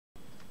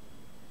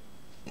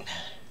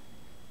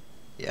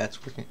Yeah,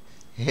 it's working.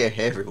 Hey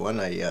everyone.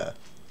 I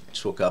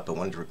just woke up. I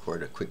wanted to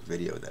record a quick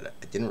video that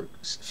I didn't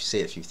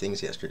say a few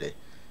things yesterday.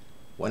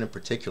 One in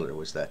particular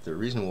was that the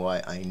reason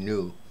why I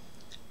knew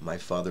my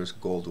father's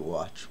gold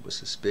watch was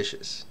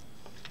suspicious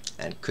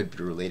and could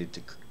be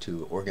related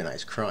to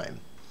organized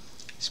crime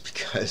is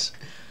because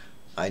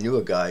I knew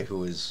a guy who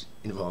was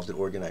involved in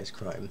organized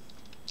crime,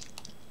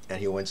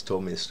 and he once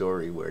told me a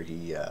story where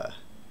he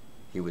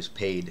was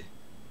paid,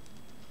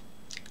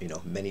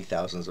 many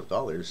thousands of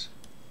dollars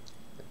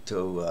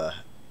to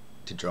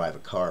drive a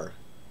car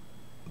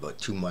about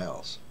 2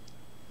 miles.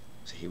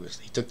 So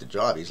he took the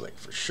job. He's like,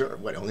 for sure.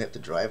 What? I only have to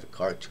drive a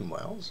car 2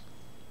 miles?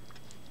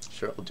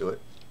 Sure, I'll do it.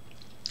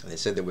 And they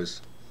said there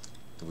was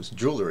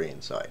jewelry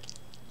inside,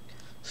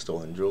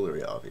 stolen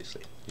jewelry,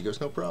 obviously. He goes,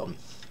 no problem.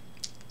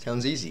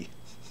 Sounds easy.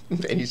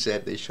 Then he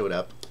said they showed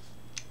up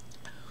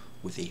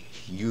with a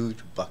huge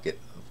bucket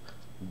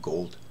of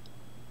gold,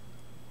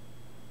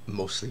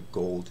 mostly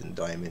gold and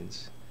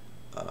diamonds,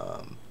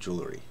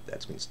 jewelry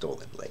that's been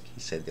stolen. Like he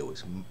said, there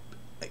was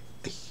like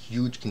a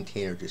huge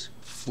container just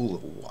full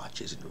of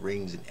watches and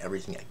rings and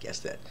everything. I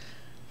guess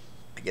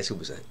it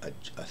was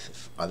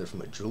either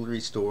from a jewelry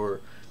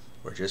store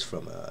or just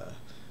from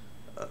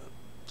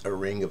a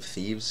ring of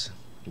thieves.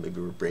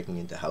 Maybe we're breaking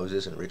into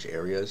houses in rich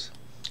areas.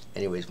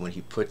 Anyways, when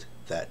he put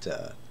that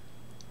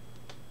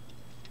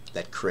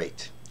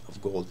crate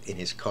of gold in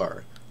his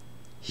car,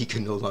 he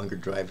could no longer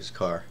drive his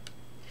car.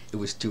 It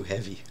was too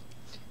heavy.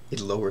 It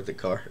lowered the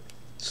car.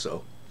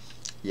 So,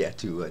 yeah,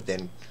 to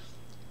then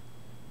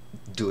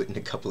do it in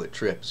a couple of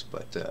trips.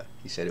 But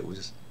he said it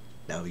was,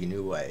 now he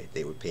knew why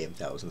they would pay him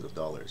thousands of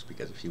dollars,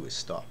 because if he was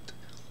stopped,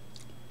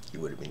 he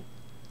would have been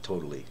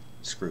totally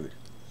screwed.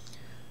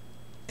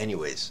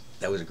 Anyways,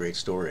 that was a great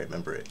story. I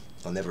remember it.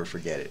 I'll never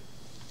forget it.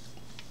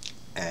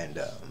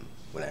 And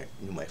when I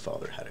knew my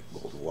father had a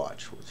gold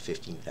watch worth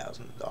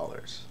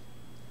 $15,000,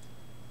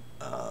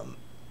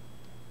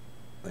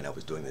 when I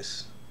was doing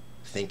this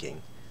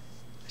thinking,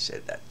 I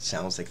said that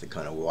sounds like the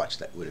kind of watch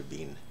that would have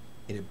been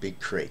in a big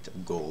crate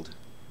of gold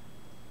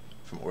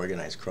from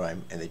organized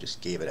crime, and they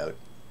just gave it out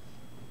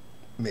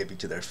maybe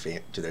to their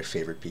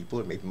favorite people,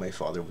 or maybe my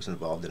father was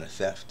involved in a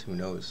theft. Who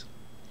knows?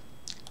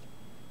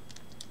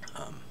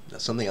 Now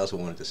something else I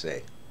wanted to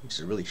say, which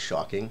is really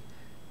shocking,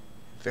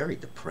 very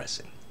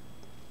depressing.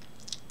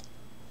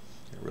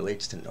 It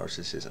relates to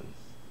narcissism,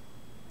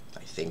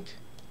 I think.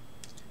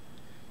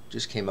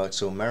 Just came out.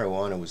 So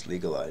marijuana was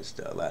legalized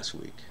last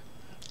week,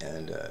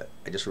 and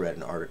I just read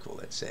an article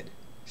that said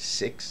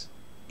 6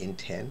 in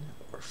 10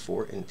 or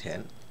 4 in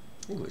 10,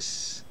 I think it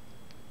was,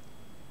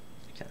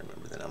 I can't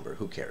remember the number,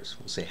 who cares,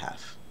 we'll say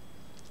half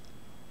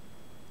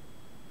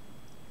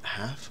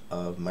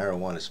of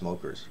marijuana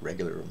smokers,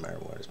 regular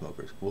marijuana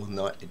smokers, will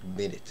not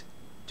admit it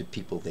to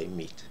people they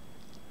meet.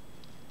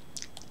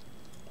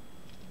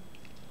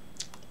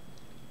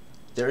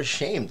 They're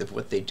ashamed of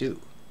what they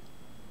do.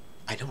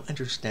 I don't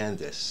understand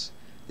this.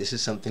 This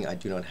is something I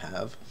do not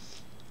have.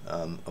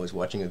 I was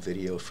watching a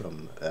video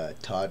from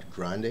Todd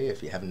Grande.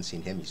 If you haven't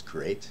seen him, he's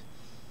great.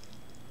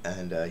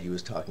 And he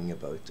was talking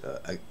about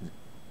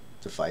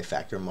the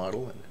 5-factor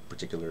model, and in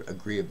particular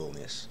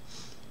agreeableness.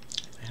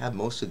 I have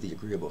most of the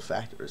agreeable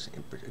factors,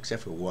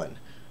 except for one.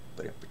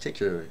 But in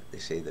particular, they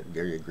say that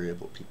very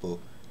agreeable people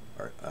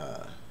are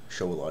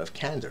show a lot of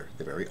candor.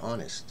 They're very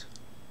honest.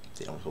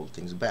 They don't hold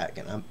things back.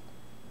 And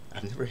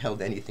I've never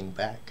held anything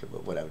back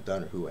about what I've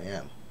done or who I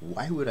am.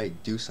 Why would I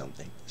do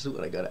something? This is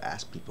what I gotta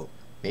ask people.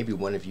 Maybe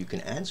one of you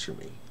can answer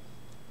me,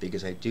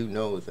 because I do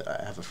know that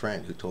I have a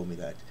friend who told me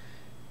that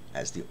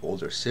as the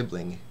older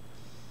sibling,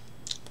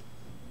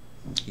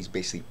 he's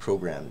basically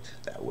programmed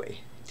that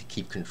way to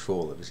keep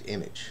control of his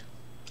image.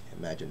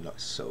 Imagine not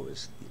so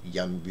as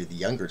the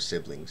younger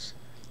siblings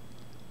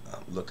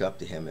look up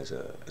to him as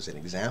an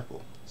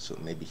example. So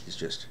maybe he's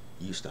just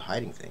used to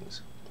hiding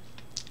things.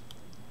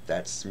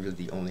 That's really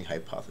the only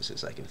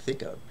hypothesis I can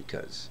think of,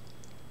 because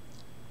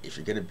if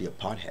you're going to be a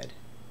pothead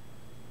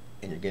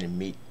and you're going to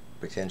meet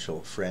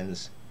potential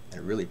friends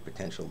and really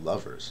potential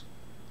lovers,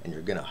 and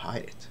you're going to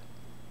hide it,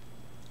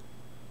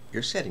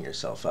 you're setting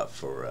yourself up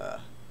for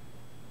a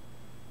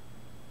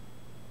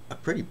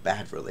pretty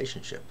bad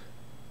relationship.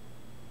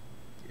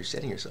 You're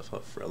setting yourself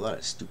up for a lot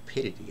of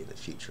stupidity in the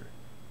future,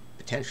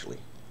 potentially.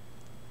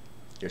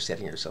 You're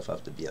setting yourself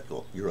up to be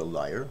you're a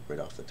liar right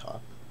off the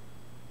top.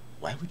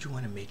 Why would you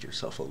want to make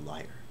yourself a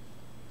liar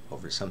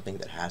over something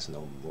that has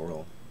no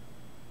moral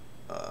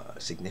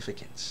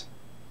significance?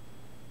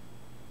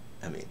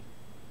 I mean,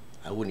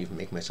 I wouldn't even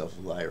make myself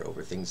a liar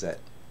over things that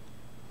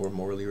were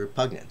morally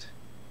repugnant.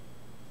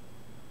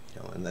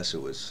 Unless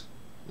it was,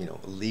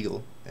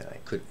 illegal, and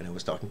I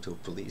was talking to a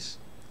police.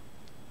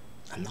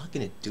 I'm not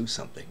going to do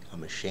something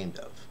I'm ashamed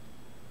of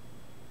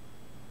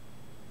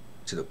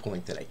to the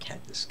point that I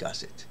can't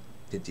discuss it,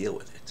 to deal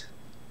with it.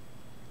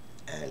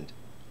 And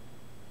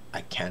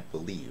I can't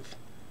believe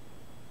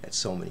that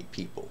so many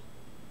people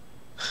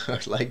are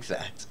like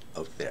that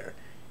out there.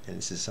 And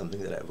this is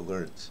something that I've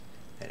learned,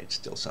 and it's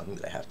still something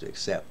that I have to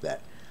accept,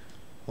 that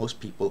most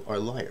people are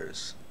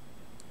liars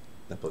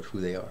about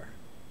who they are.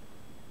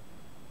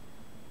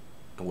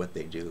 and what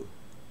they do,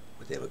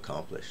 what they've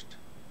accomplished.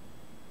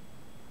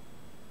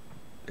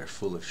 They're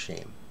full of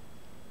shame.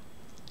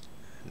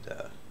 And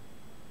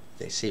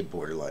they say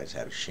borderlines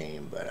have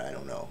shame, but I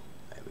don't know.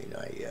 I mean,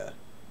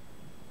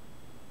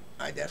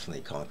 I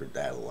definitely conquered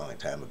that a long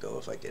time ago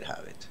if I did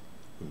have it.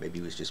 Or maybe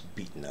it was just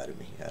beaten out of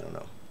me. I don't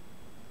know.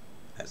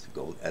 As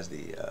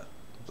the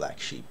black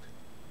sheep.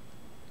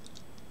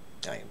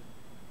 I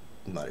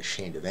am not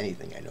ashamed of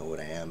anything. I know what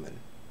I am, and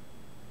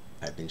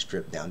I've been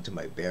stripped down to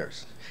my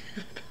bears.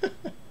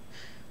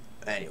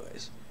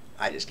 Anyways,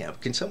 I just can't.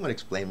 Can someone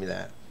explain me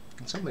that?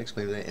 Can someone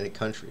explain me that in a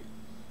country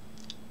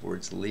where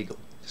it's legal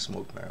to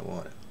smoke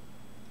marijuana?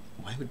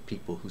 Why would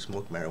people who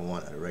smoke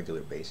marijuana on a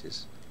regular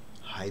basis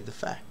hide the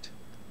fact?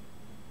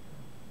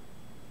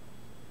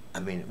 I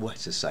mean, what,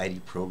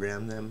 society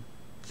programmed them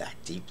that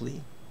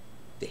deeply?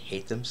 They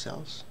hate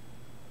themselves?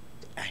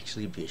 To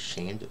actually be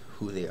ashamed of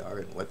who they are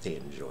and what they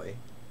enjoy?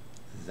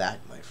 That,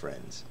 my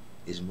friends,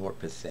 is more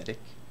pathetic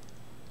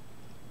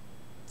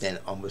than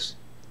almost,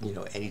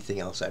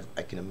 anything else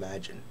I can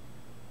imagine.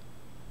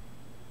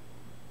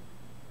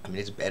 I mean,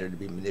 it's better to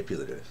be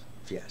manipulative,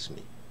 if you ask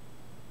me.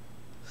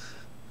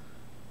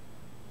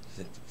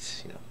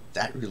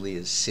 That really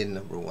is sin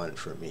number one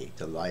for me,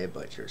 to lie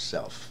about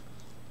yourself.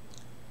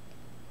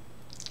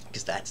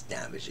 Because that's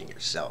damaging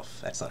yourself.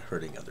 That's not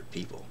hurting other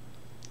people.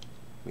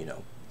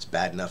 It's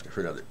bad enough to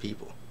hurt other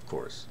people, of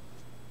course.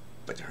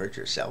 But to hurt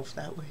yourself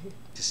that way?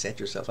 To set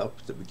yourself up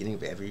at the beginning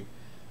of every,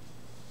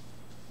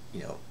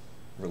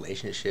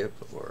 relationship,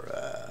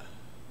 or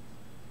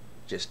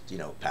just,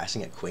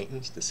 passing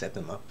acquaintance to set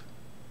them up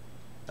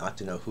not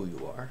to know who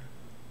you are?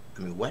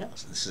 I mean, what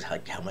else? This is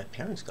how my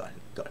parents got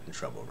in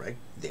trouble, right?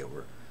 They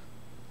were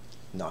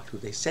not who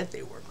they said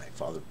they were. My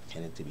father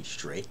pretended to be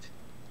straight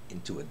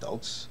into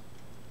adults.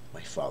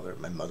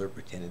 My mother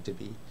pretended to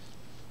be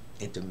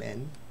into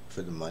men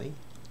for the money,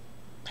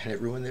 and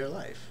it ruined their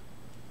life.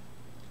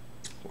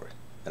 Or,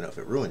 I don't know if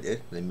it ruined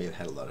it. They may have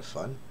had a lot of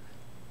fun,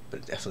 but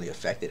it definitely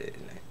affected it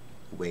in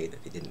a way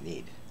that they didn't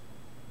need.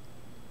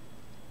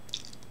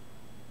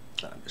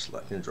 I'm just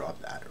going to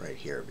drop that right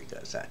here,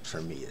 because that,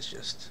 for me, is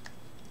just,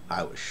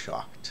 I was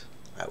shocked.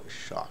 I was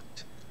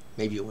shocked.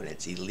 Maybe when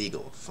it's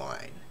illegal,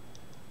 fine.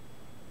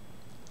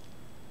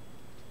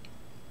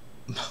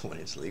 But when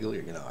it's legal,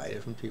 you're going to hide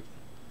it from people?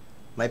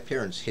 My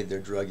parents hid their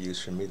drug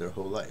use from me their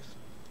whole life.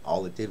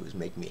 All it did was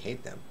make me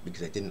hate them,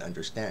 because I didn't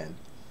understand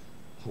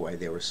why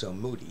they were so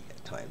moody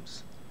at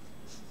times.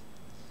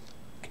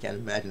 I can't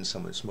imagine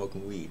someone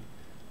smoking weed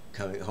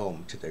coming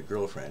home to their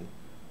girlfriend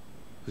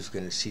who's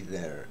going to see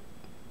their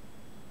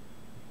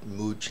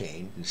mood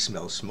change and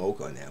smell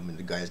smoke on them, and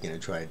the guy's going to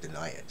try to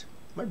deny it.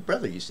 My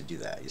brother used to do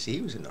that. You see,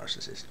 he was a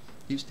narcissist.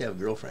 He used to have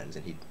girlfriends,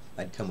 and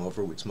I'd come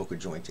over, we'd smoke a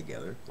joint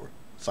together, or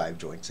 5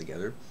 joints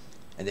together,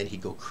 and then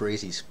he'd go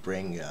crazy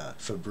spraying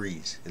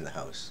Febreze in the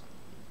house.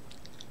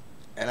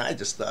 And I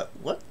just thought,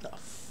 what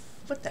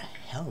the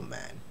hell,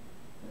 man?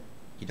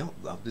 You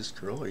don't love this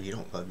girl, or you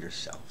don't love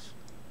yourself.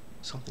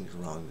 Something's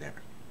wrong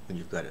there when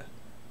you've got to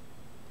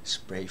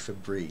spray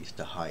Febreze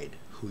to hide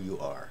who you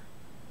are.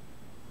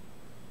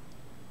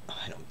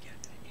 I don't get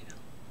it,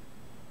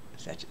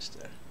 Is that just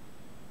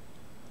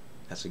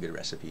that's a good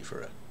recipe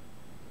for a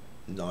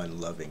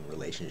non-loving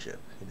relationship.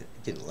 It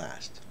didn't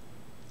last.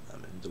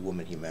 And the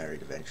woman he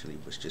married eventually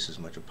was just as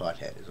much a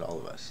pothead as all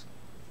of us.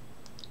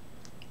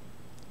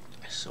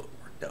 So it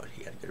worked out.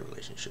 He had a good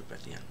relationship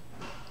at the end.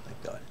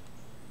 Thank God.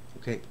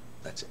 Okay,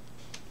 that's it.